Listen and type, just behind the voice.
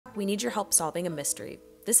We need your help solving a mystery.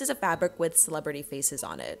 This is a fabric with celebrity faces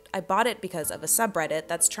on it. I bought it because of a subreddit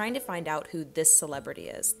that's trying to find out who this celebrity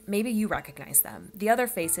is. Maybe you recognize them. The other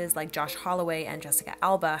faces, like Josh Holloway and Jessica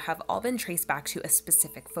Alba, have all been traced back to a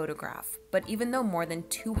specific photograph. But even though more than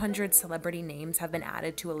 200 celebrity names have been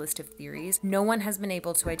added to a list of theories, no one has been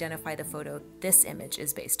able to identify the photo this image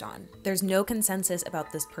is based on. There's no consensus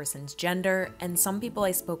about this person's gender, and some people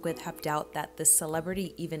I spoke with have doubt that this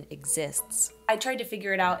celebrity even exists. I tried to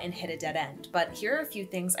figure it out and hit a dead end, but here are a few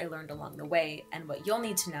things I learned along the way and what you'll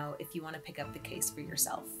need to know if you want to pick up the case for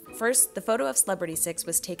yourself. First, the photo of Celebrity 6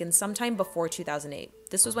 was taken sometime before 2008.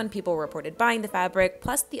 This was when people reported buying the fabric,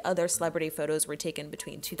 plus the other celebrity photos were taken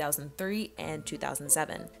between 2003 and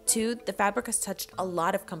 2007. 2, the fabric has touched a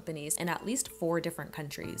lot of companies in at least 4 different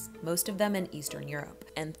countries, most of them in Eastern Europe.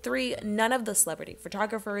 And 3, none of the celebrity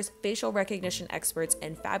photographers, facial recognition experts,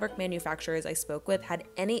 and fabric manufacturers I spoke with had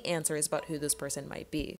any answers about who this person might be.